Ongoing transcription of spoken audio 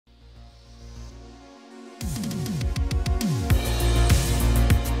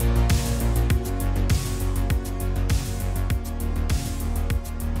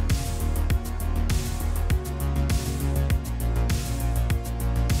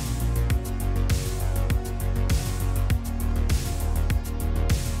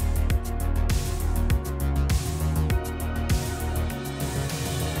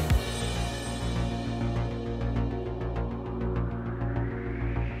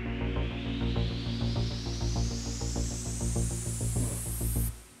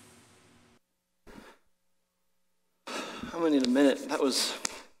I'm gonna need a minute. That was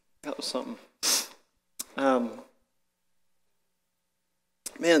something.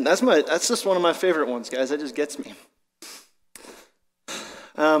 Man, that's just one of my favorite ones, guys. That just gets me.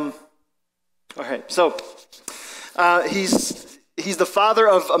 All right, so he's the father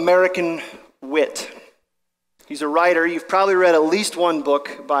of American wit. He's a writer. You've probably read at least one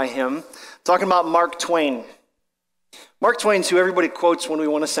book by him. I'm talking about Mark Twain. Mark Twain's who everybody quotes when we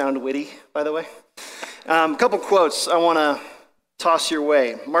want to sound witty, by the way. A couple quotes I want to toss your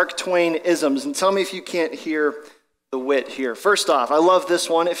way. Mark Twain isms, and tell me if you can't hear the wit here. First off, I love this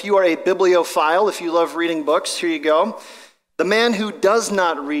one. If you are a bibliophile, if you love reading books, here you go. The man who does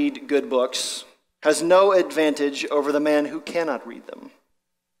not read good books has no advantage over the man who cannot read them.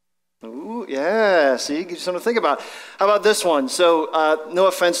 Ooh, yeah, see, gives you something to think about. How about this one? So, no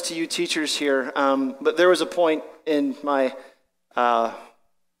offense to you teachers here, but there was a point in my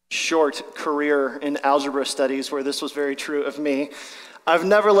short career in algebra studies where this was very true of me. I've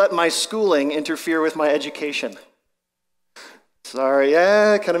never let my schooling interfere with my education. Sorry,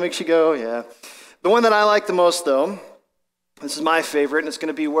 yeah, kind of makes you go, yeah. The one that I like the most, though, this is my favorite, and it's going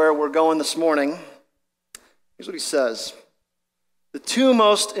to be where we're going this morning. Here's what he says. The two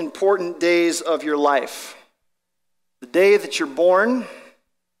most important days of your life, the day that you're born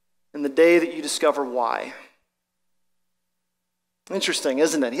and the day that you discover why. Interesting,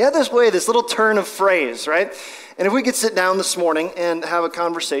 isn't it? He had this little turn of phrase, right? And if we could sit down this morning and have a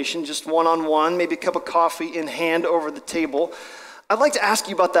conversation, just one-on-one, maybe a cup of coffee in hand over the table, I'd like to ask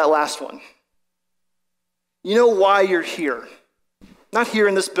you about that last one. You know why you're here? Not here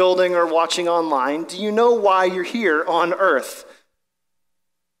in this building or watching online. Do you know why you're here on earth?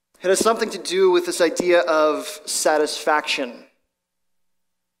 It has something to do with this idea of satisfaction.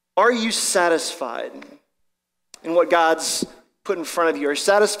 Are you satisfied in what God's put in front of you? Are you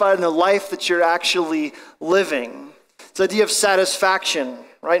satisfied in the life that you're actually living? It's the idea of satisfaction,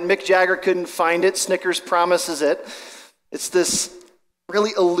 right? Mick Jagger couldn't find it. Snickers promises it. It's this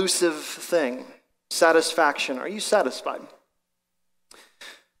really elusive thing, satisfaction. Are you satisfied?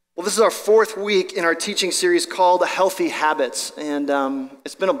 Well, this is our fourth week in our teaching series called Healthy Habits, and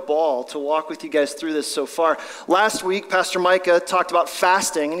it's been a ball to walk with you guys through this so far. Last week, Pastor Micah talked about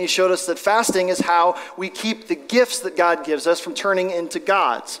fasting, and he showed us that fasting is how we keep the gifts that God gives us from turning into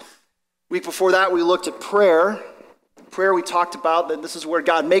gods. Week before that, we looked at prayer. Prayer, we talked about that this is where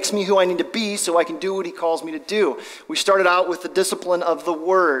God makes me who I need to be so I can do what he calls me to do. We started out with the discipline of the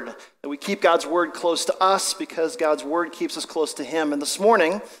Word, that we keep God's Word close to us because God's Word keeps us close to him. And this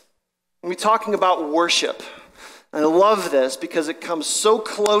morning, we're talking about worship. And I love this because it comes so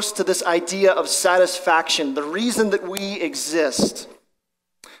close to this idea of satisfaction, the reason that we exist.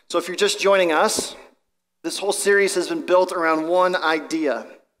 So if you're just joining us, this whole series has been built around one idea.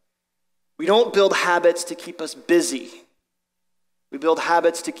 We don't build habits to keep us busy. We build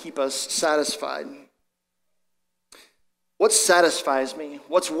habits to keep us satisfied. What satisfies me?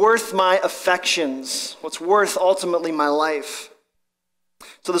 What's worth my affections? What's worth ultimately my life?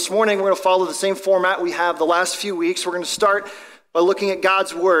 So this morning, we're going to follow the same format we have the last few weeks. We're going to start by looking at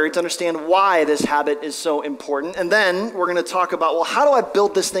God's Word to understand why this habit is so important. And then we're going to talk about, well, how do I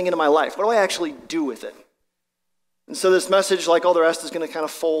build this thing into my life? What do I actually do with it? And so this message, like all the rest, is going to kind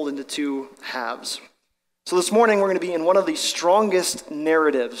of fold into two halves. So this morning, we're going to be in one of the strongest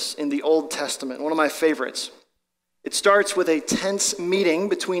narratives in the Old Testament, one of my favorites. It starts with a tense meeting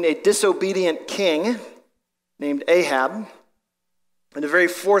between a disobedient king named Ahab and a very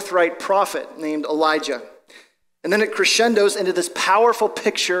forthright prophet named Elijah. And then it crescendos into this powerful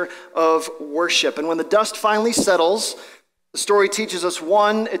picture of worship. And when the dust finally settles, the story teaches us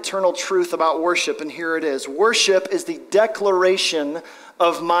one eternal truth about worship, and here it is. Worship is the declaration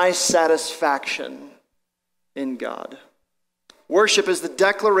of my satisfaction in God. Worship is the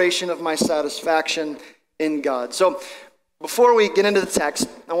declaration of my satisfaction in God. So before we get into the text,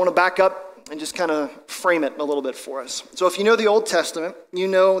 I want to back up and just kind of frame it a little bit for us. So if you know the Old Testament, you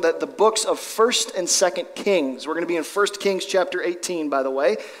know that the books of 1st and 2nd Kings, we're going to be in 1 Kings chapter 18, by the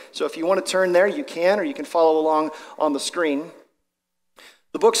way. So if you want to turn there, you can, or you can follow along on the screen.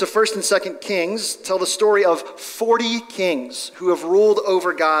 The books of 1st and 2nd Kings tell the story of 40 kings who have ruled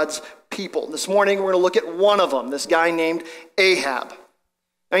over God's people. This morning, we're going to look at one of them, this guy named Ahab.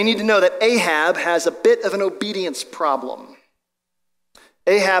 Now you need to know that Ahab has a bit of an obedience problem.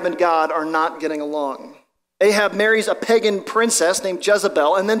 Ahab and God are not getting along. Ahab marries a pagan princess named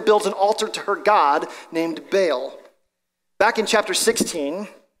Jezebel and then builds an altar to her god named Baal. Back in chapter 16,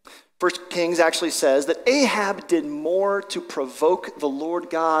 1 Kings actually says that Ahab did more to provoke the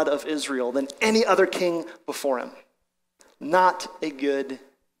Lord God of Israel than any other king before him. Not a good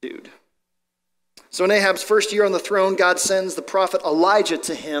dude. So in Ahab's first year on the throne, God sends the prophet Elijah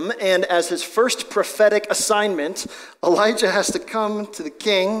to him, and as his first prophetic assignment, Elijah has to come to the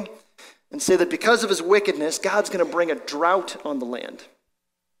king and say that because of his wickedness, God's going to bring a drought on the land.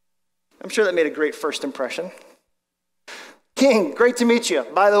 I'm sure that made a great first impression. King, great to meet you.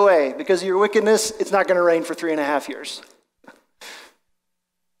 By the way, because of your wickedness, it's not going to rain for 3.5 years.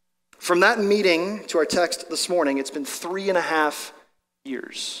 From that meeting to our text this morning, it's been 3.5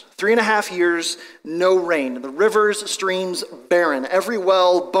 years. 3.5 years, no rain. The rivers, streams, barren. Every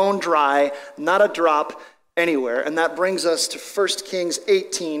well, bone dry, not a drop anywhere. And that brings us to 1 Kings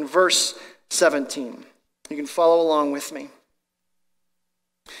 18, verse 17. You can follow along with me.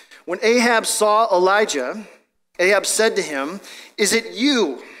 When Ahab saw Elijah, Ahab said to him, "Is it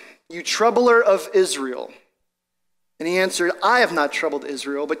you, you troubler of Israel?" And he answered, "I have not troubled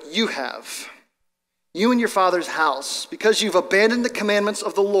Israel, but you have. You and your father's house, because you've abandoned the commandments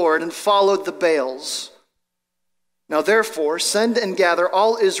of the Lord and followed the Baals. Now therefore, send and gather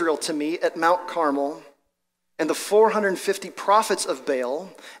all Israel to me at Mount Carmel, and the 450 prophets of Baal,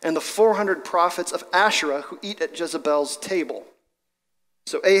 and the 400 prophets of Asherah who eat at Jezebel's table."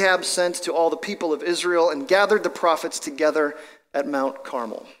 So Ahab sent to all the people of Israel and gathered the prophets together at Mount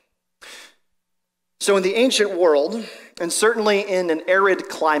Carmel. So in the ancient world, and certainly in an arid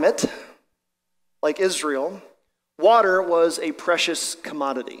climate like Israel, water was a precious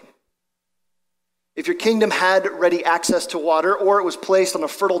commodity. If your kingdom had ready access to water, or it was placed on a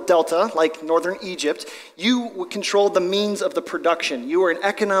fertile delta like northern Egypt, you controlled the means of the production. You were an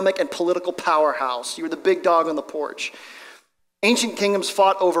economic and political powerhouse. You were the big dog on the porch. Ancient kingdoms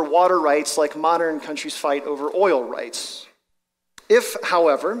fought over water rights like modern countries fight over oil rights. If,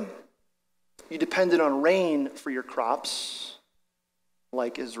 however, you depended on rain for your crops,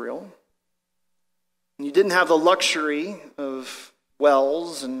 like Israel, and you didn't have the luxury of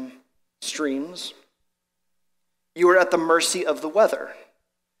wells and streams, you were at the mercy of the weather.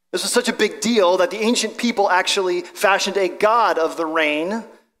 This was such a big deal that the ancient people actually fashioned a god of the rain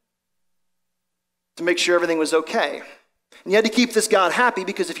to make sure everything was okay. And you had to keep this god happy,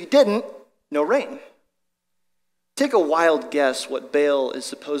 because if you didn't, no rain. Take a wild guess what Baal is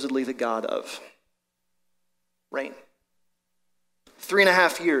supposedly the god of. Rain.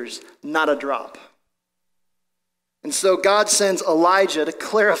 3.5 years, not a drop. And so God sends Elijah to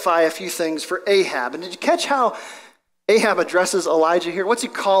clarify a few things for Ahab. And did you catch how Ahab addresses Elijah here? What's he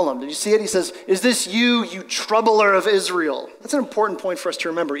call him? Did you see it? He says, "Is this you, you troubler of Israel?" That's an important point for us to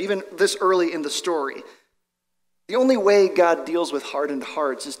remember, even this early in the story. The only way God deals with hardened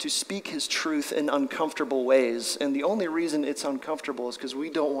hearts is to speak his truth in uncomfortable ways. And the only reason it's uncomfortable is because we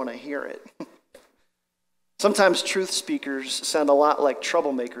don't want to hear it. Sometimes truth speakers sound a lot like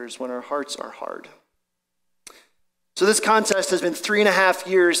troublemakers when our hearts are hard. So this contest has been 3.5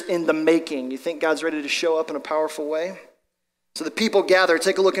 years in the making. You think God's ready to show up in a powerful way? So the people gather.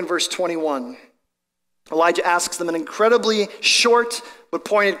 Take a look in verse 21. Elijah asks them an incredibly short but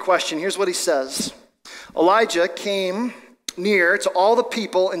pointed question. Here's what he says. Elijah came near to all the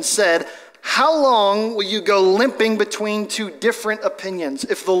people and said, "How long will you go limping between two different opinions?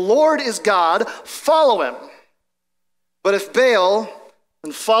 If the Lord is God, follow him. But if Baal,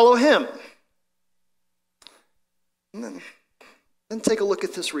 then follow him." And then take a look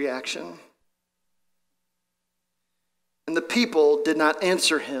at this reaction. "And the people did not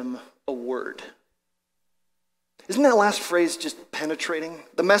answer him a word." Isn't that last phrase just penetrating?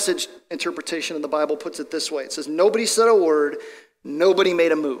 The Message interpretation of the Bible puts it this way. It says, nobody said a word, nobody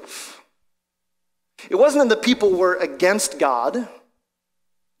made a move. It wasn't that the people were against God.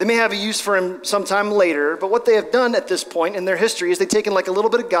 They may have a use for him sometime later, but what they have done at this point in their history is they've taken like a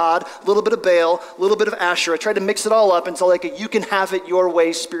little bit of God, a little bit of Baal, a little bit of Asherah, tried to mix it all up into like a you can have it your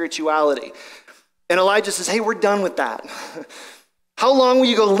way spirituality. And Elijah says, hey, we're done with that. How long will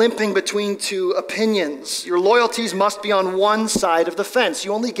you go limping between two opinions? Your loyalties must be on one side of the fence.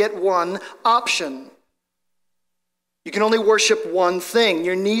 You only get one option. You can only worship one thing.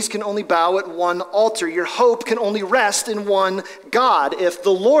 Your knees can only bow at one altar. Your hope can only rest in one God. If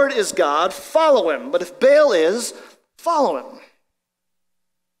the Lord is God, follow him. But if Baal is, follow him.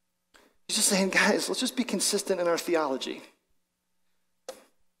 He's just saying, guys, let's just be consistent in our theology.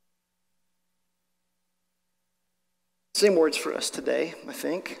 Same words for us today, I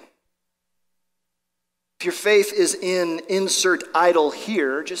think. If your faith is in insert idol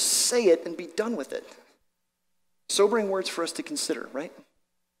here, just say it and be done with it. Sobering words for us to consider, right?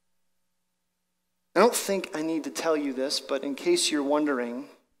 I don't think I need to tell you this, but in case you're wondering,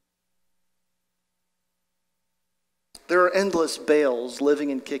 there are endless Baals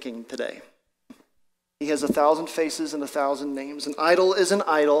living and kicking today. He has 1,000 faces and 1,000 names. An idol is an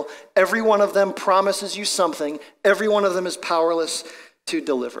idol. Every one of them promises you something. Every one of them is powerless to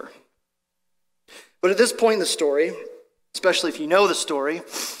deliver. But at this point in the story, especially if you know the story,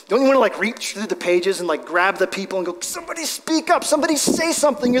 don't you want to reach through the pages and grab the people and go, somebody speak up, somebody say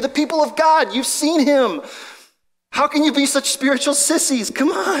something. You're the people of God. You've seen him. How can you be such spiritual sissies? Come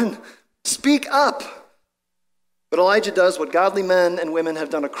on, speak up. But Elijah does what godly men and women have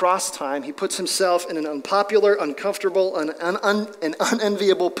done across time. He puts himself in an unpopular, uncomfortable, and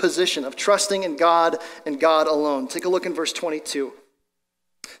unenviable position of trusting in God and God alone. Take a look in verse 22.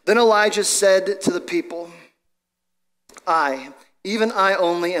 Then Elijah said to the people, even I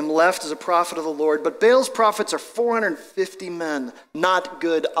only am left as a prophet of the Lord, but Baal's prophets are 450 men, not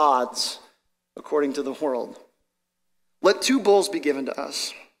good odds, according to the world. Let 2 bulls be given to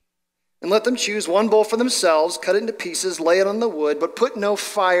us. And let them choose 1 bull for themselves, cut it into pieces, lay it on the wood, but put no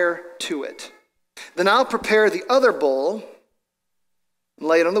fire to it. Then I'll prepare the other bull, and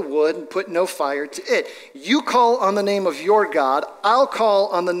lay it on the wood, and put no fire to it. You call on the name of your God, I'll call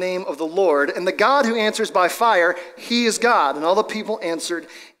on the name of the Lord, and the God who answers by fire, he is God. And all the people answered,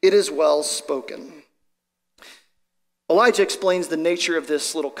 it is well spoken. Elijah explains the nature of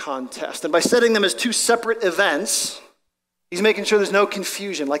this little contest, and by setting them as 2 separate events, he's making sure there's no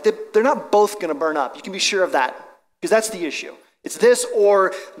confusion. They're not both going to burn up. You can be sure of that, because that's the issue. It's this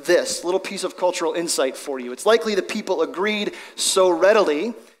or this. Little piece of cultural insight for you. It's likely the people agreed so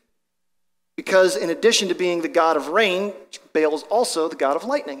readily because in addition to being the god of rain, Baal is also the god of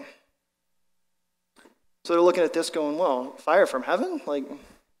lightning. So they're looking at this going, well, fire from heaven? Of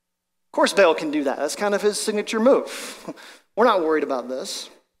course Baal can do that. That's kind of his signature move. We're not worried about this.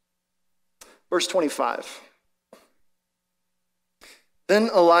 Verse 25. Then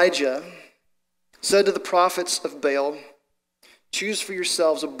Elijah said to the prophets of Baal, choose for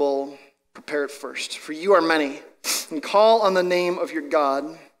yourselves a bull, prepare it first, for you are many, and call on the name of your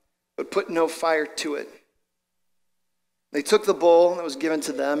God, but put no fire to it. They took the bull that was given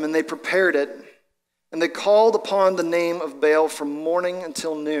to them, and they prepared it, and they called upon the name of Baal from morning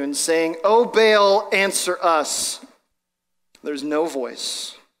until noon, saying, O Baal, answer us. There's no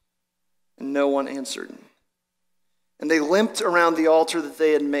voice, and no one answered. And they limped around the altar that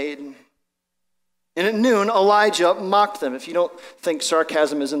they had made. And at noon, Elijah mocked them. If you don't think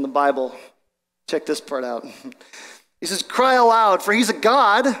sarcasm is in the Bible, check this part out. He says, cry aloud, for he's a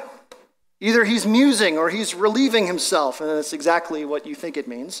god. Either he's musing or he's relieving himself. And that's exactly what you think it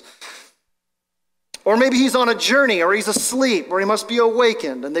means. Or maybe he's on a journey, or he's asleep, or he must be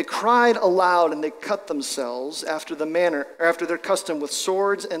awakened. And they cried aloud, and they cut themselves after their custom with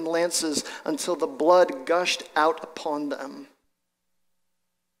swords and lances until the blood gushed out upon them.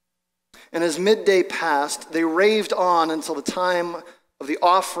 And as midday passed, they raved on until the time of the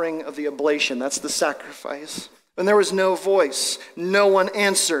offering of the oblation. That's the sacrifice. And there was no voice. No one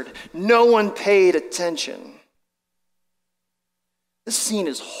answered. No one paid attention. This scene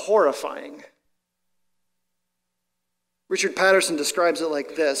is horrifying. Richard Patterson describes it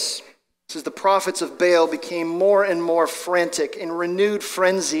like this. He says, the prophets of Baal became more and more frantic. In renewed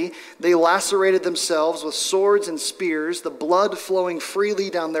frenzy, they lacerated themselves with swords and spears, the blood flowing freely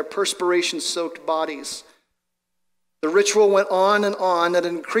down their perspiration-soaked bodies. The ritual went on at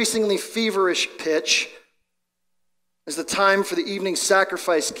an increasingly feverish pitch. As the time for the evening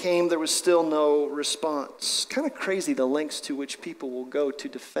sacrifice came, there was still no response. Kind of crazy the lengths to which people will go to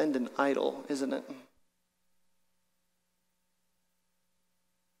defend an idol, isn't it?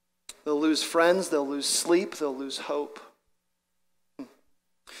 They'll lose friends, they'll lose sleep, they'll lose hope. A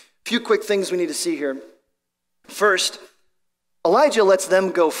few quick things we need to see here. First, Elijah lets them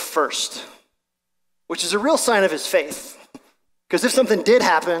go first, which is a real sign of his faith. Because if something did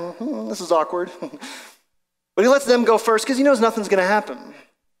happen, this is awkward. But he lets them go first because he knows nothing's going to happen.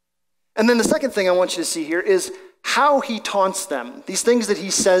 And then the second thing I want you to see here is how he taunts them, these things that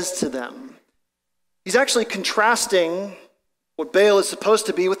he says to them. He's actually contrasting what Baal is supposed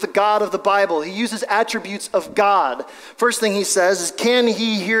to be with the God of the Bible. He uses attributes of God. First thing he says is, can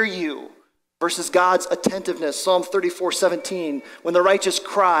he hear you? Versus God's attentiveness. Psalm 34:17, when the righteous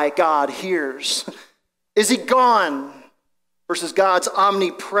cry, God hears. Is he gone? Versus God's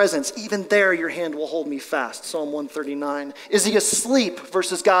omnipresence. Even there your hand will hold me fast. Psalm 139. Is he asleep?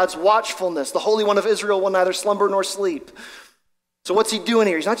 Versus God's watchfulness. The Holy One of Israel will neither slumber nor sleep. So what's he doing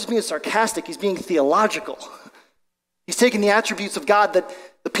here? He's not just being sarcastic, he's being theological. He's taking the attributes of God that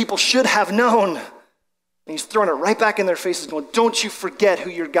the people should have known, and he's throwing it right back in their faces going, don't you forget who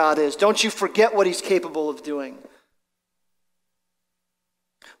your God is. Don't you forget what he's capable of doing.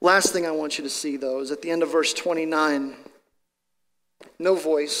 Last thing I want you to see, though, is at the end of verse 29, no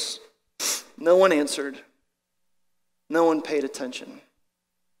voice, No one answered. No one paid attention.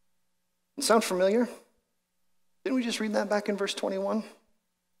 It sound familiar? Didn't we just read that back in verse 21?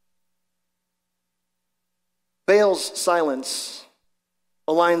 Baal's silence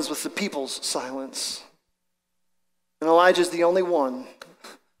aligns with the people's silence. And Elijah's the only one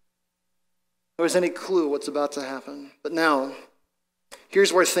who has any clue what's about to happen. But now,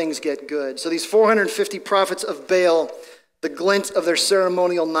 here's where things get good. So these 450 prophets of Baal, the glint of their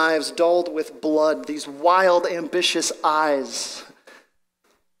ceremonial knives dulled with blood, these wild, ambitious eyes,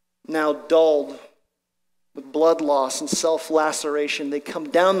 now dulled with blood loss and self-laceration. They come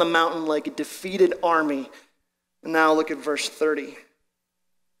down the mountain like a defeated army. And now look at verse 30.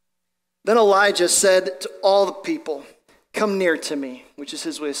 Then Elijah said to all the people, "Come near to me," which is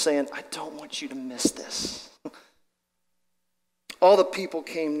his way of saying, I don't want you to miss this. All the people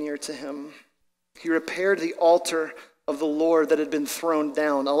came near to him. He repaired the altar of the Lord that had been thrown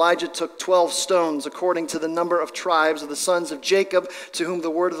down. Elijah took 12 stones according to the number of tribes of the sons of Jacob, to whom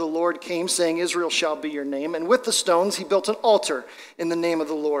the word of the Lord came, saying, Israel shall be your name. And with the stones he built an altar in the name of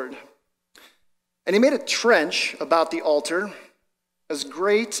the Lord. And he made a trench about the altar as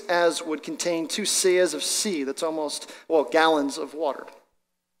great as would contain 2 seahs of sea, that's almost, gallons of water.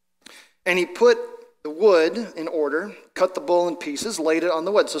 And he put the wood in order, cut the bull in pieces, laid it on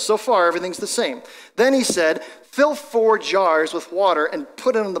the wood. So far, everything's the same. Then he said, fill 4 jars with water and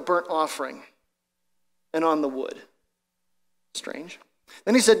put it on the burnt offering and on the wood. Strange.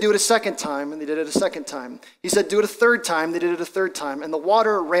 Then he said, do it a second time, and they did it a second time. He said, do it a third time, they did it a third time. And the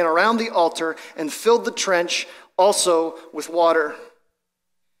water ran around the altar and filled the trench also with water.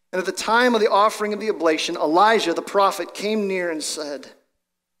 And at the time of the offering of the oblation, Elijah the prophet came near and said,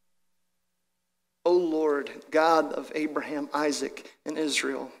 O Lord, God of Abraham, Isaac, and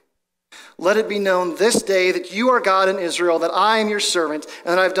Israel, let it be known this day that you are God in Israel, that I am your servant,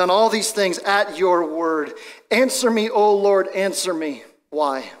 and that I have done all these things at your word. Answer me, O Lord, answer me.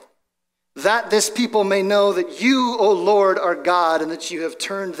 Why? That this people may know that you, O Lord, are God, and that you have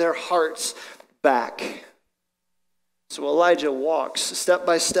turned their hearts back. So Elijah walks step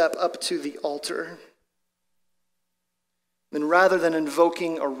by step up to the altar. Then rather than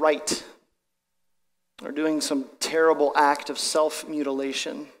invoking a rite or doing some terrible act of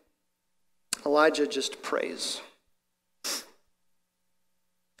self-mutilation, Elijah just prays.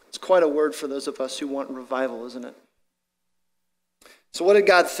 It's quite a word for those of us who want revival, isn't it? So what did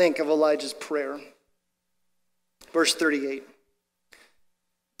God think of Elijah's prayer? Verse 38.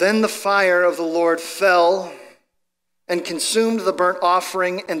 Then the fire of the Lord fell and consumed the burnt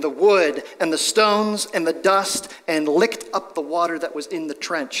offering and the wood and the stones and the dust and licked up the water that was in the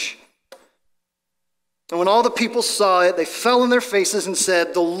trench. And when all the people saw it, they fell on their faces and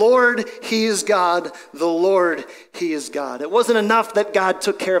said, the Lord, he is God. The Lord, he is God. It wasn't enough that God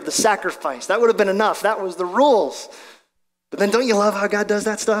took care of the sacrifice. That would have been enough. That was the rules. But then don't you love how God does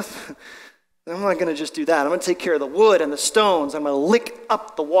that stuff? I'm not going to just do that. I'm going to take care of the wood and the stones. I'm going to lick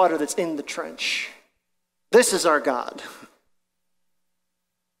up the water that's in the trench. This is our God.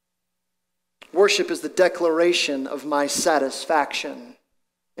 Worship is the declaration of my satisfaction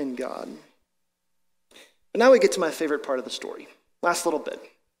in God. But now we get to my favorite part of the story. Last little bit.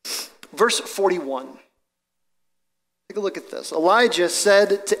 Verse 41. Take a look at this. Elijah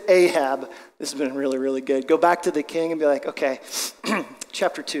said to Ahab, this has been really, really good. Go back to the king and be like, okay,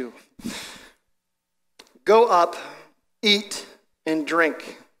 chapter 2. Go up, eat, and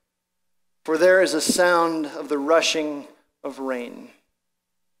drink, for there is a sound of the rushing of rain.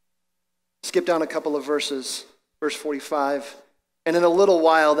 Skip down a couple of verses. Verse 45. And in a little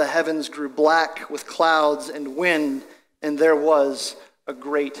while the heavens grew black with clouds and wind, and there was a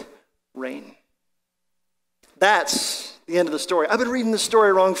great rain. That's the end of the story. I've been reading this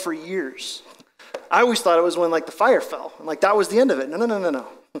story wrong for years. I always thought it was when the fire fell. I'm like, that was the end of it. No.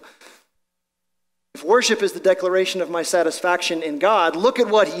 If worship is the declaration of my satisfaction in God, look at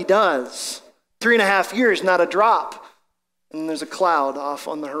what he does. 3.5 years, not a drop. And there's a cloud off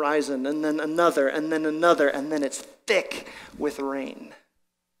on the horizon, and then another, and then another, and then it's thick with rain.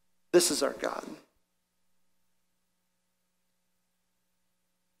 This is our God.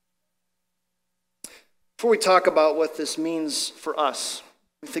 Before we talk about what this means for us,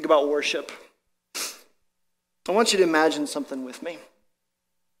 we think about worship. I want you to imagine something with me.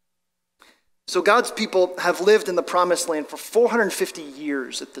 So God's people have lived in the promised land for 450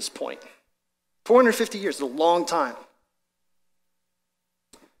 years at this point. 450 years is a long time.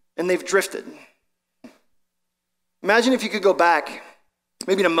 And they've drifted. Imagine if you could go back,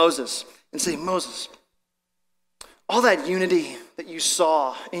 maybe to Moses, and say, Moses, all that unity that you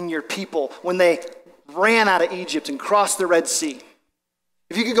saw in your people when they ran out of Egypt and crossed the Red Sea,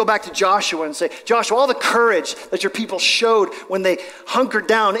 If you could go back to Joshua and say, Joshua, all the courage that your people showed when they hunkered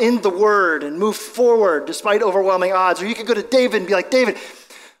down in the word and moved forward despite overwhelming odds. Or you could go to David and be like, David,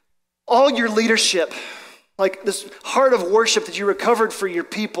 all your leadership, like this heart of worship that you recovered for your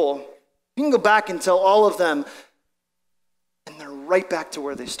people, you can go back and tell all of them, and they're right back to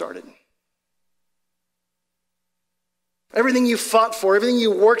where they started. Everything you fought for, everything you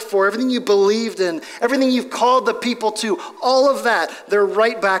worked for, everything you believed in, everything you've called the people to, all of that, they're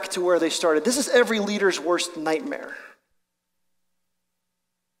right back to where they started. This is every leader's worst nightmare.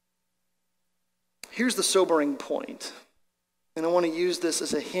 Here's the sobering point, and I want to use this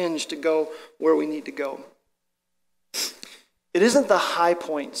as a hinge to go where we need to go. It isn't the high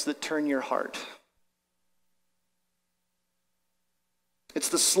points that turn your heart. It's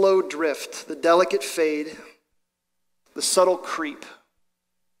the slow drift, the delicate fade, the subtle creep.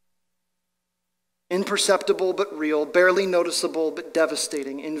 Imperceptible but real, barely noticeable but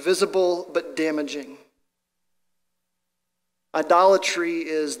devastating, invisible but damaging. Idolatry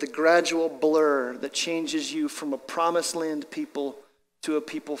is the gradual blur that changes you from a promised land people to a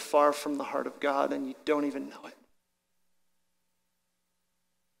people far from the heart of God, and you don't even know it.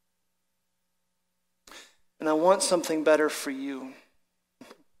 And I want something better for you.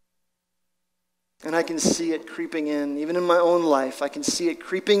 And I can see it creeping in, even in my own life. I can see it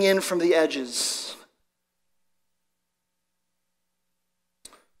creeping in from the edges.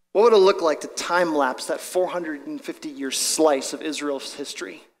 What would it look like to time-lapse that 450-year slice of Israel's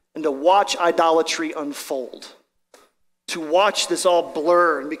history and to watch idolatry unfold? To watch this all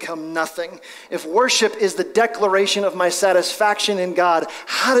blur and become nothing? If worship is the declaration of my satisfaction in God,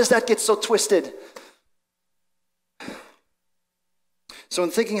 how does that get so twisted? So in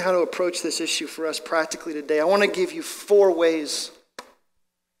thinking how to approach this issue for us practically today, I want to give you 4 ways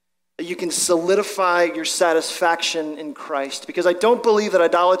that you can solidify your satisfaction in Christ. Because I don't believe that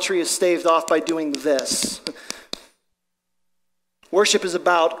idolatry is staved off by doing this. Worship is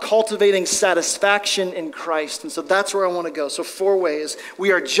about cultivating satisfaction in Christ. And so that's where I want to go. So 4 ways.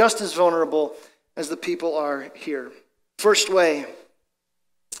 We are just as vulnerable as the people are here. First way,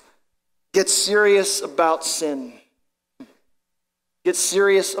 get serious about sin. Get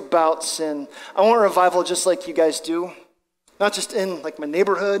serious about sin. I want revival just like you guys do. Not just in like my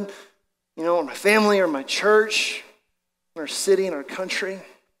neighborhood, or my family or my church, or our city and our country.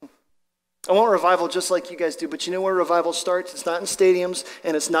 I want revival just like you guys do. But you know where revival starts? It's not in stadiums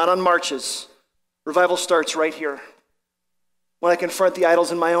and it's not on marches. Revival starts right here. When I confront the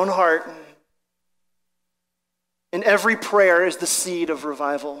idols in my own heart. And every prayer is the seed of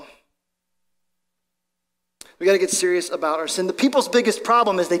revival. We got to get serious about our sin. The people's biggest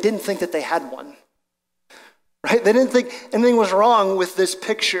problem is they didn't think that they had one. Right? They didn't think anything was wrong with this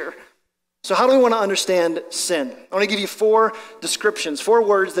picture. So how do we want to understand sin? I want to give you 4 descriptions, 4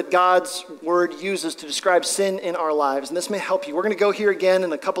 words that God's word uses to describe sin in our lives. And this may help you. We're going to go here again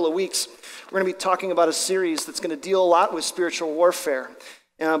in a couple of weeks. We're going to be talking about a series that's going to deal a lot with spiritual warfare.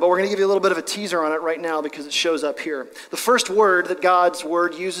 But we're going to give you a little bit of a teaser on it right now because it shows up here. The first word that God's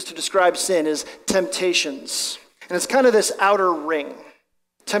word uses to describe sin is temptations. And it's kind of this outer ring.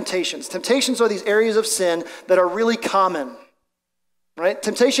 Temptations. Temptations are these areas of sin that are really common. Right?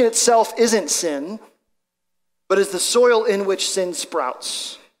 Temptation itself isn't sin, but is the soil in which sin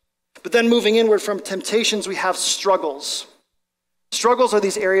sprouts. But then moving inward from temptations, we have struggles. Struggles are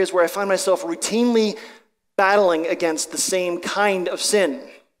these areas where I find myself routinely battling against the same kind of sin.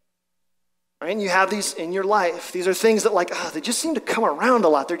 Right? And you have these in your life. These are things that they just seem to come around a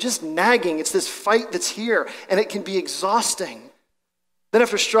lot. They're just nagging. It's this fight that's here, and it can be exhausting. Then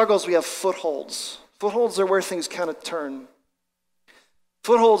after struggles, we have footholds. Footholds are where things kind of turn.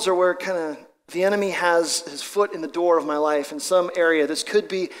 Footholds are where kind of the enemy has his foot in the door of my life in some area. This could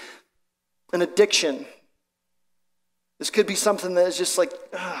be an addiction. This could be something that is just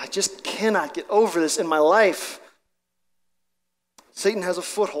I just cannot get over this in my life. Satan has a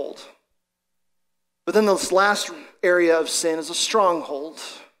foothold. But then this last area of sin is a stronghold.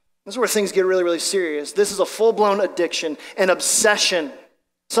 This is where things get really, really serious. This is a full-blown addiction, an obsession,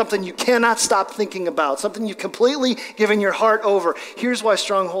 something you cannot stop thinking about, something you've completely given your heart over. Here's why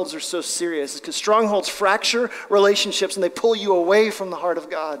strongholds are so serious. It's because strongholds fracture relationships and they pull you away from the heart of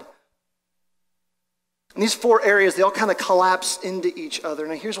God. And these 4 areas, they all kind of collapse into each other.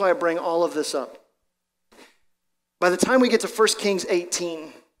 Now here's why I bring all of this up. By the time we get to 1 Kings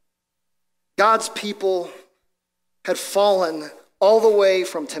 18, God's people had fallen all the way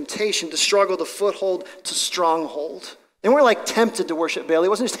from temptation to struggle to foothold to stronghold. They weren't tempted to worship Baal. He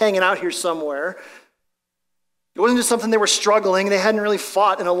wasn't just hanging out here somewhere. It wasn't just something they were struggling. They hadn't really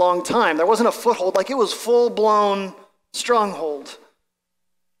fought in a long time. There wasn't a foothold. It was full-blown stronghold.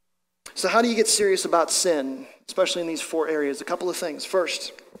 So how do you get serious about sin, especially in these 4 areas? A couple of things.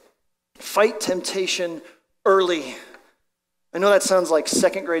 First, fight temptation early. I know that sounds like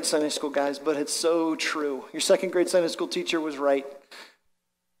 2nd grade Sunday school, guys, but it's so true. Your 2nd grade Sunday school teacher was right.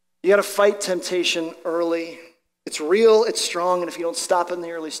 You got to fight temptation early. It's real, it's strong, and if you don't stop in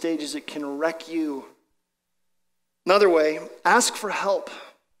the early stages, it can wreck you. Another way, ask for help.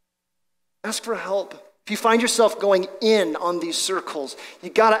 Ask for help. If you find yourself going in on these circles, you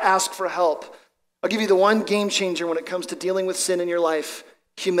got to ask for help. I'll give you the one game changer when it comes to dealing with sin in your life: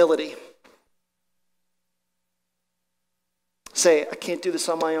 humility. Say, I can't do this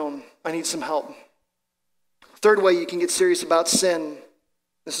on my own. I need some help. Third way you can get serious about sin,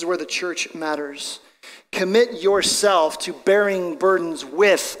 this is where the church matters. Commit yourself to bearing burdens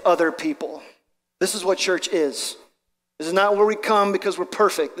with other people. This is what church is. This is not where we come because we're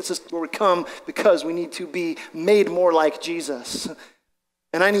perfect. This is where we come because we need to be made more like Jesus.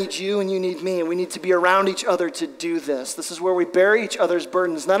 And I need you and you need me, and we need to be around each other to do this. This is where we bear each other's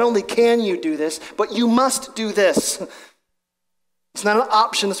burdens. Not only can you do this, but you must do this. It's not an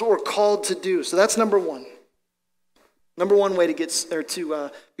option. It's what we're called to do. So that's number one. Number one way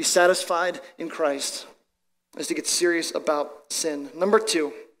to be satisfied in Christ is to get serious about sin. Number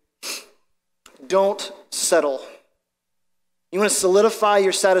two, don't settle. You want to solidify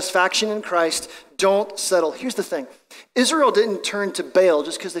your satisfaction in Christ, don't settle. Here's the thing. Israel didn't turn to Baal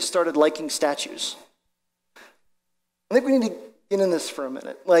just because they started liking statues. I think we need to get in this for a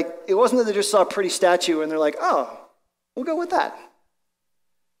minute. It wasn't that they just saw a pretty statue and they're like, oh, we'll go with that.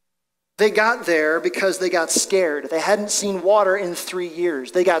 They got there because they got scared. They hadn't seen water in 3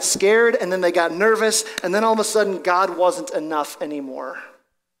 years. They got scared, and then they got nervous, and then all of a sudden, God wasn't enough anymore.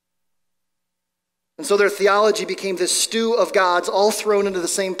 And so their theology became this stew of gods all thrown into the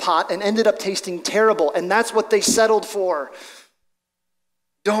same pot and ended up tasting terrible, and that's what they settled for.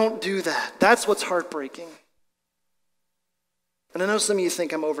 Don't do that. That's what's heartbreaking. And I know some of you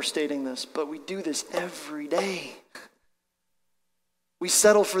think I'm overstating this, but we do this every day. We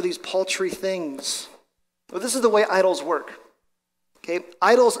settle for these paltry things. But this is the way idols work. Okay?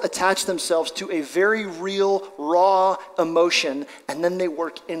 Idols attach themselves to a very real, raw emotion, and then they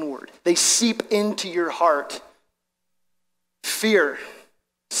work inward. They seep into your heart. Fear,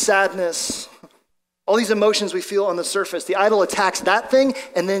 sadness, all these emotions we feel on the surface. The idol attacks that thing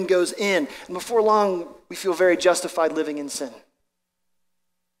and then goes in. And before long, we feel very justified living in sin.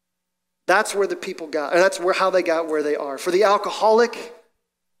 That's where the people got, and that's how they got where they are. For the alcoholic,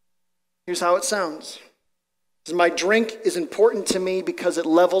 here's how it sounds. My drink is important to me because it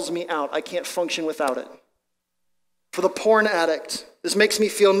levels me out. I can't function without it. For the porn addict, this makes me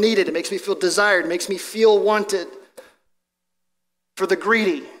feel needed. It makes me feel desired. It makes me feel wanted. For the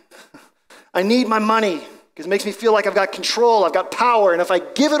greedy, I need my money because it makes me feel like I've got control, I've got power, and if I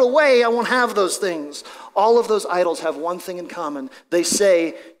give it away, I won't have those things. All of those idols have one thing in common. They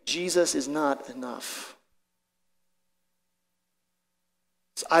say, Jesus is not enough.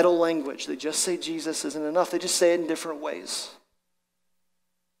 It's idle language. They just say Jesus isn't enough. They just say it in different ways.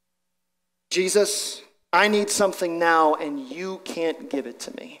 Jesus, I need something now, and you can't give it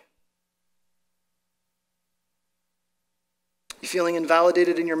to me. You feeling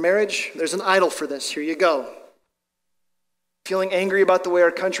invalidated in your marriage? There's an idol for this. Here you go. Feeling angry about the way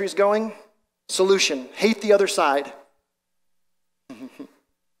our country's going? Solution, hate the other side.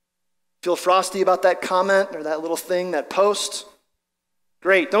 Feel frosty about that comment or that little thing, that post?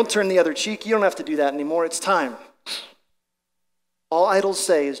 Great, don't turn the other cheek. You don't have to do that anymore. It's time. All idols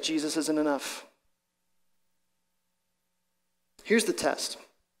say is Jesus isn't enough. Here's the test.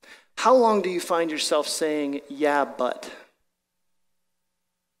 How long do you find yourself saying, yeah, but?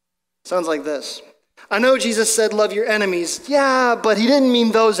 Sounds like this. I know Jesus said love your enemies. Yeah, but he didn't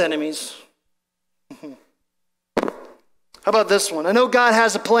mean those enemies. How about this one? I know God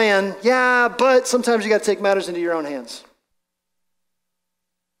has a plan. Yeah, but sometimes you got to take matters into your own hands.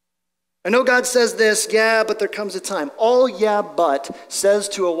 I know God says this. Yeah, but there comes a time. All yeah, but says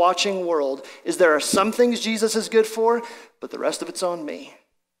to a watching world is there are some things Jesus is good for, but the rest of it's on me.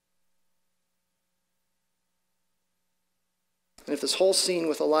 And if this whole scene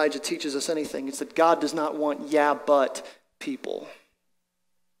with Elijah teaches us anything, it's that God does not want yeah, but people.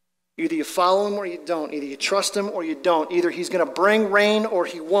 Either you follow him or you don't. Either you trust him or you don't. Either he's going to bring rain or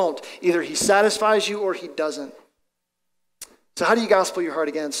he won't. Either he satisfies you or he doesn't. So how do you gospel your heart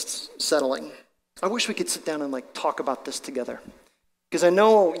against settling? I wish we could sit down and talk about this together. Because I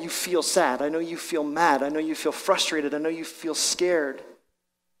know you feel sad. I know you feel mad. I know you feel frustrated. I know you feel scared.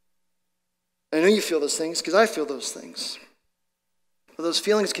 I know you feel those things because I feel those things. But those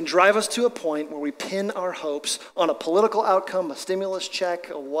feelings can drive us to a point where we pin our hopes on a political outcome, a stimulus check,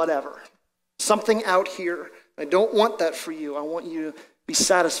 or whatever. Something out here. I don't want that for you. I want you to be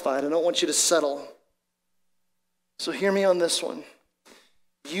satisfied. I don't want you to settle. So hear me on this one.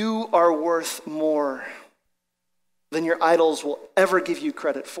 You are worth more than your idols will ever give you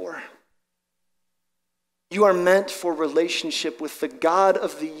credit for. You are meant for relationship with the God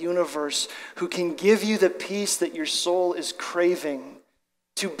of the universe who can give you the peace that your soul is craving.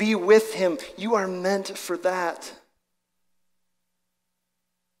 To be with him, you are meant for that.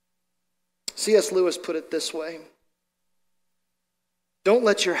 C.S. Lewis put it this way. Don't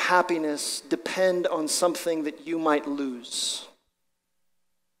let your happiness depend on something that you might lose.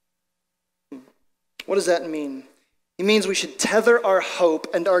 What does that mean? It means we should tether our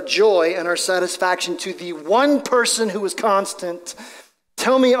hope and our joy and our satisfaction to the one person who is constant.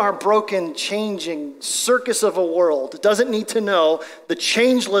 Tell me our broken, changing circus of a world doesn't need to know the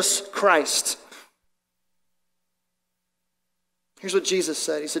changeless Christ. Here's what Jesus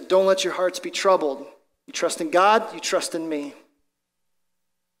said. He said, don't let your hearts be troubled. You trust in God, you trust in me.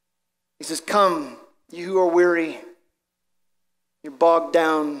 He says, come, you who are weary, you're bogged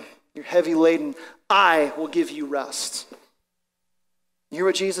down, you're heavy laden. I will give you rest. You hear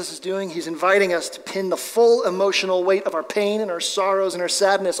what Jesus is doing? He's inviting us to pin the full emotional weight of our pain and our sorrows and our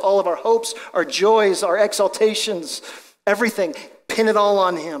sadness, all of our hopes, our joys, our exaltations, everything. Pin it all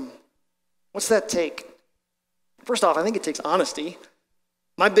on him. What's that take? First off, I think it takes honesty.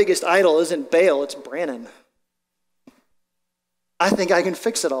 My biggest idol isn't Baal, it's Brannon. I think I can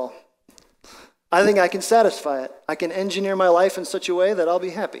fix it all. I think I can satisfy it. I can engineer my life in such a way that I'll be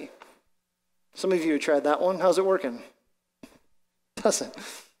happy. Some of you have tried that one. How's it working? Doesn't.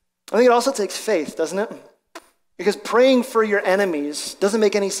 I think it also takes faith, doesn't it? Because praying for your enemies doesn't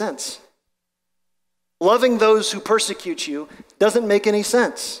make any sense. Loving those who persecute you doesn't make any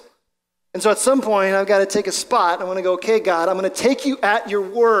sense. And so at some point, I've got to take a spot. I'm going to go, okay, God, I'm going to take you at your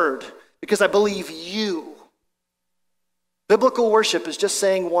word because I believe you. Biblical worship is just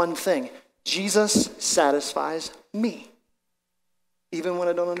saying one thing. Jesus satisfies me, even when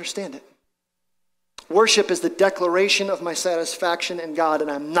I don't understand it. Worship is the declaration of my satisfaction in God, and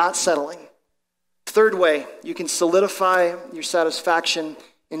I'm not settling. Third way, you can solidify your satisfaction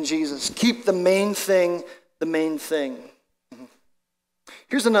in Jesus. Keep the main thing the main thing.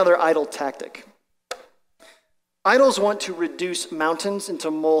 Here's another idol tactic. Idols want to reduce mountains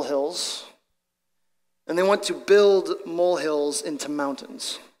into molehills, and they want to build molehills into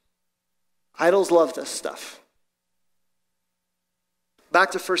mountains. Idols love this stuff.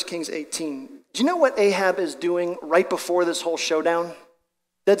 Back to 1 Kings 18. Do you know what Ahab is doing right before this whole showdown?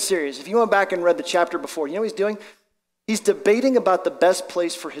 Dead serious. If you went back and read the chapter before, you know what he's doing? He's debating about the best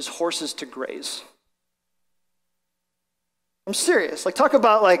place for his horses to graze. I'm serious. Talk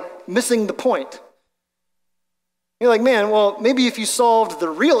about missing the point. You're like, man, well, maybe if you solved the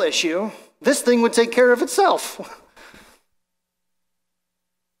real issue, this thing would take care of itself.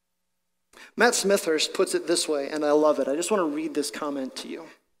 Matt Smithhurst puts it this way, and I love it. I just want to read this comment to you,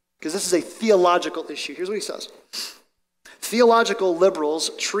 because this is a theological issue. Here's what he says. Theological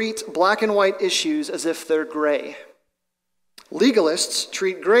liberals treat black and white issues as if they're gray. Legalists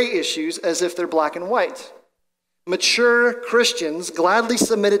treat gray issues as if they're black and white. Mature Christians, gladly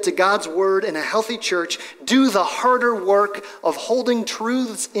submitted to God's word in a healthy church, do the harder work of holding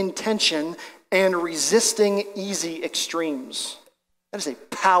truths in tension and resisting easy extremes. That is a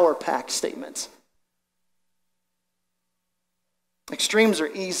power-packed statement. Extremes are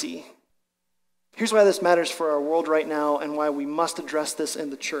easy. Here's why this matters for our world right now and why we must address this in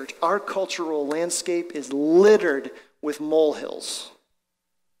the church. Our cultural landscape is littered with molehills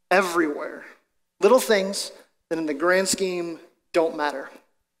everywhere. Little things that in the grand scheme don't matter.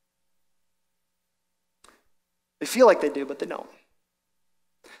 They feel like they do, but they don't.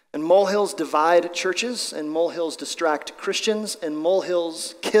 And molehills divide churches, and molehills distract Christians, and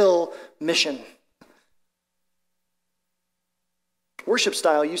molehills kill mission. Worship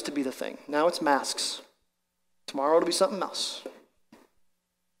style used to be the thing. Now it's masks. Tomorrow it'll be something else.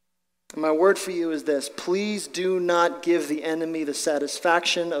 And my word for you is this. Please do not give the enemy the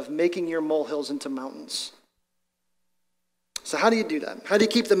satisfaction of making your molehills into mountains. So how do you do that? How do you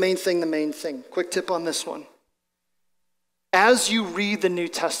keep the main thing the main thing? Quick tip on this one. As you read the New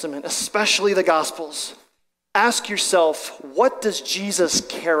Testament, especially the Gospels, ask yourself, what does Jesus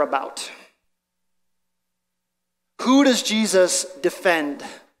care about? Who does Jesus defend?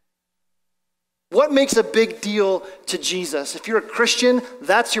 What makes a big deal to Jesus? If you're a Christian,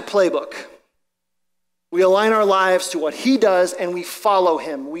 that's your playbook. We align our lives to what he does and we follow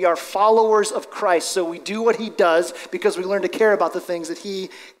him. We are followers of Christ, so we do what he does because we learn to care about the things that he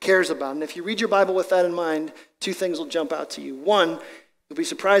cares about. And if you read your Bible with that in mind, two things will jump out to you. One, you'll be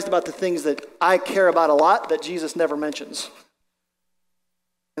surprised about the things that I care about a lot that Jesus never mentions.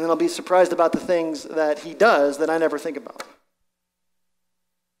 And then I'll be surprised about the things that he does that I never think about.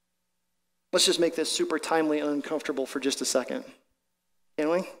 Let's just make this super timely and uncomfortable for just a second. Can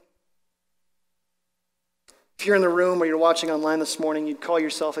we? If you're in the room or you're watching online this morning, you'd call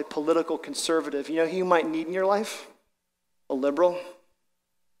yourself a political conservative. You know who you might need in your life? A liberal.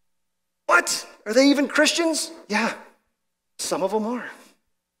 What? Are they even Christians? Yeah, some of them are.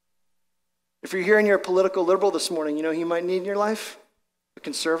 If you're here and you're a political liberal this morning, you know who you might need in your life? A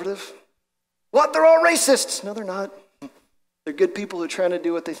conservative. What? They're all racists. No, they're not. They're good people who are trying to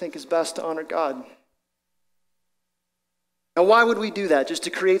do what they think is best to honor God. Now, why would we do that? Just to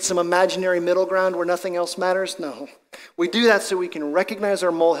create some imaginary middle ground where nothing else matters? No. We do that so we can recognize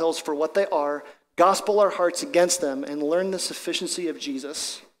our molehills for what they are, gospel our hearts against them, and learn the sufficiency of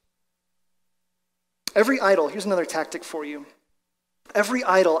Jesus. Every idol, here's another tactic for you. Every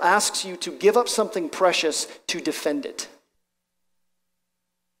idol asks you to give up something precious to defend it.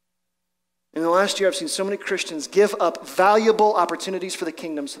 In the last year, I've seen so many Christians give up valuable opportunities for the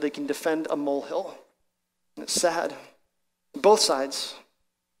kingdom so they can defend a molehill. And it's sad. Both sides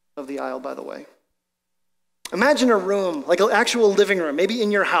of the aisle, by the way. Imagine a room, like an actual living room, maybe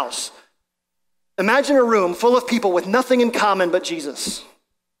in your house. Imagine a room full of people with nothing in common but Jesus.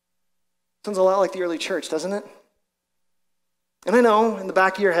 Sounds a lot like the early church, doesn't it? And I know, in the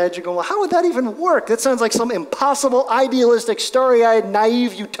back of your head, you're going, well, how would that even work? That sounds like some impossible, idealistic, starry-eyed,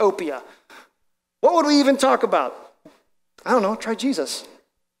 naive utopia. What would we even talk about? I don't know, try Jesus.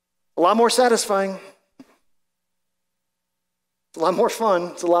 A lot more satisfying. It's a lot more fun.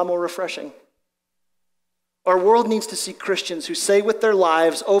 It's a lot more refreshing. Our world needs to see Christians who say with their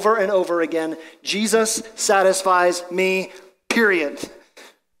lives over and over again, Jesus satisfies me, period.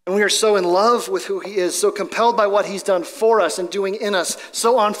 And we are so in love with who he is, so compelled by what he's done for us and doing in us,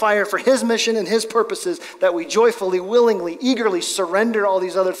 so on fire for his mission and his purposes that we joyfully, willingly, eagerly surrender all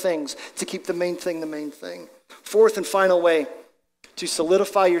these other things to keep the main thing the main thing. Fourth and final way to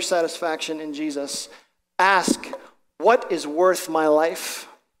solidify your satisfaction in Jesus, ask, what is worth my life?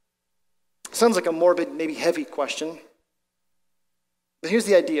 Sounds like a morbid, maybe heavy question. But here's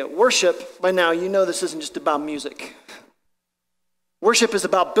the idea. Worship, by now, you know this isn't just about music. Worship is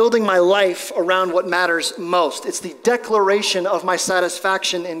about building my life around what matters most. It's the declaration of my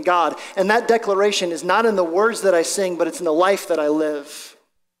satisfaction in God. And that declaration is not in the words that I sing, but it's in the life that I live.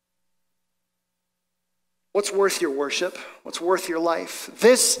 What's worth your worship? What's worth your life?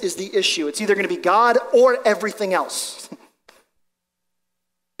 This is the issue. It's either going to be God or everything else.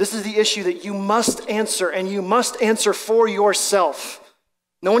 This is the issue that you must answer, and you must answer for yourself.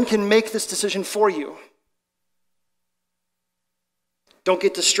 No one can make this decision for you. Don't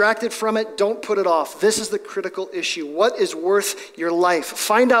get distracted from it. Don't put it off. This is the critical issue. What is worth your life?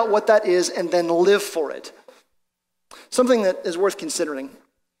 Find out what that is and then live for it. Something that is worth considering.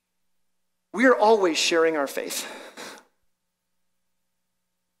 We are always sharing our faith.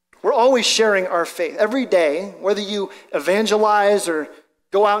 We're always sharing our faith. Every day, whether you evangelize or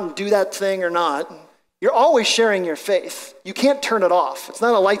go out and do that thing or not, you're always sharing your faith. You can't turn it off. It's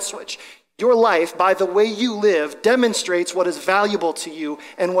not a light switch. Your life, by the way you live, demonstrates what is valuable to you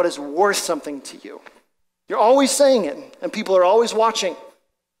and what is worth something to you. You're always saying it, and people are always watching.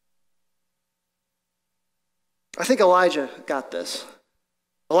 I think Elijah got this.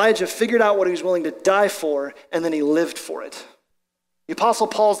 Elijah figured out what he was willing to die for, and then he lived for it. The Apostle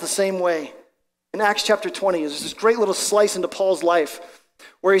Paul's the same way. In Acts chapter 20, there's this great little slice into Paul's life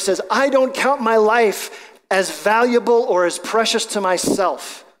where he says, I don't count my life as valuable or as precious to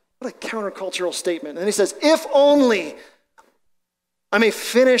myself. What a countercultural statement. And then he says, if only I may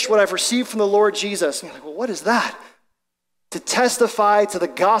finish what I've received from the Lord Jesus. And you're like, well, what is that? To testify to the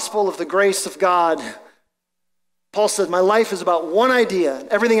gospel of the grace of God. Paul said, my life is about one idea.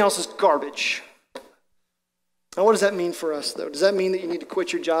 Everything else is garbage. Now, what does that mean for us, though? Does that mean that you need to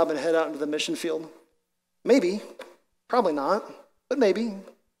quit your job and head out into the mission field? Maybe. Probably not. But maybe.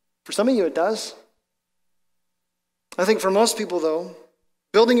 For some of you, it does. I think for most people, though,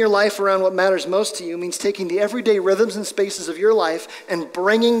 building your life around what matters most to you means taking the everyday rhythms and spaces of your life and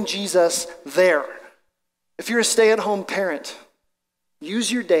bringing Jesus there. If you're a stay-at-home parent,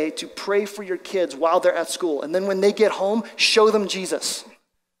 use your day to pray for your kids while they're at school. And then when they get home, show them Jesus.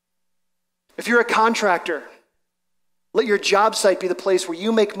 If you're a contractor, let your job site be the place where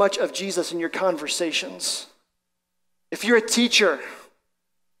you make much of Jesus in your conversations. If you're a teacher,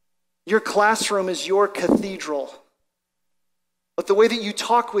 Your classroom is your cathedral. But the way that you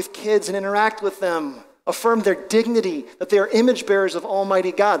talk with kids and interact with them, affirm their dignity, that they are image bearers of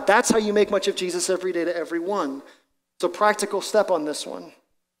Almighty God. That's how you make much of Jesus every day to everyone. It's a practical step on this one.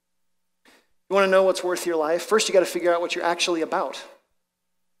 You want to know what's worth your life? First, you got to figure out what you're actually about.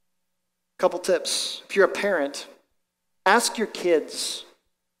 A couple tips. If you're a parent, ask your kids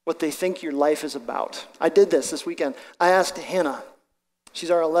what they think your life is about. I did this weekend. I asked Hannah.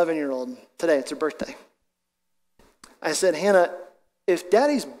 She's our 11-year-old. Today, it's her birthday. I said, Hannah, if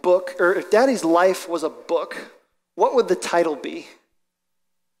Daddy's life was a book, what would the title be?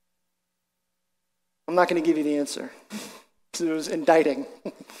 I'm not going to give you the answer. It was indicting.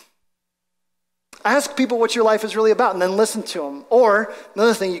 Ask people what your life is really about and then listen to them. Or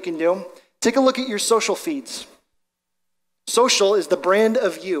another thing you can do, take a look at your social feeds. Social is the brand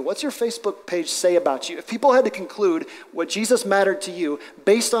of you. What's your Facebook page say about you? If people had to conclude what Jesus mattered to you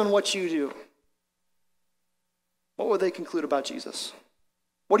based on what you do, what would they conclude about Jesus?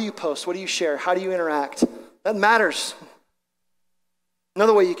 What do you post? What do you share? How do you interact? That matters.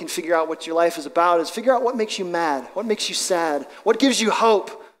 Another way you can figure out what your life is about is figure out what makes you mad, what makes you sad, what gives you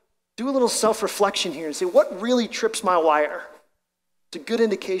hope. Do a little self-reflection here and say, what really trips my wire? It's a good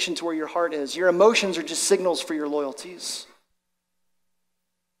indication to where your heart is. Your emotions are just signals for your loyalties.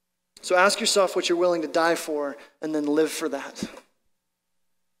 So ask yourself what you're willing to die for and then live for that.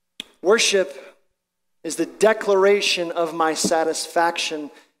 Worship is the declaration of my satisfaction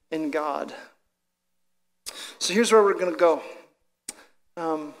in God. So here's where we're going to go.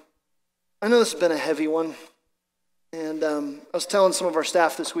 I know this has been a heavy one. And I was telling some of our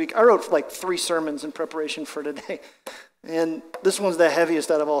staff this week, I wrote like 3 sermons in preparation for today. And this one's the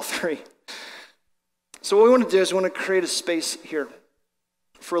heaviest out of all 3. So what we want to do is we want to create a space here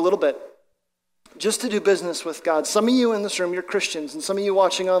for a little bit, just to do business with God. Some of you in this room, you're Christians, and some of you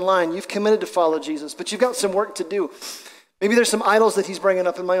watching online, you've committed to follow Jesus, but you've got some work to do. Maybe there's some idols that he's bringing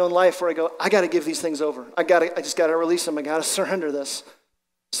up in my own life where I go, I got to give these things over. I just got to release them. I got to surrender this.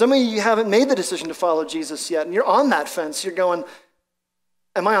 Some of you haven't made the decision to follow Jesus yet, and you're on that fence. You're going,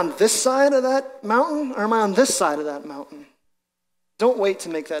 am I on this side of that mountain, or am I on this side of that mountain? Don't wait to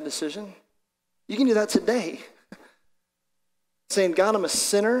make that decision. You can do that today. Saying, God, I'm a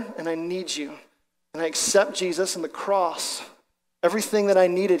sinner, and I need you. And I accept Jesus and the cross. Everything that I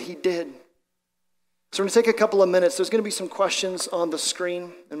needed, he did. So we're going to take a couple of minutes. There's going to be some questions on the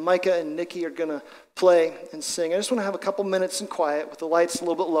screen, and Micah and Nikki are going to play and sing. I just want to have a couple minutes in quiet with the lights a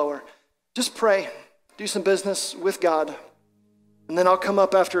little bit lower. Just pray. Do some business with God. And then I'll come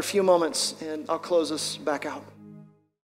up after a few moments, and I'll close us back out.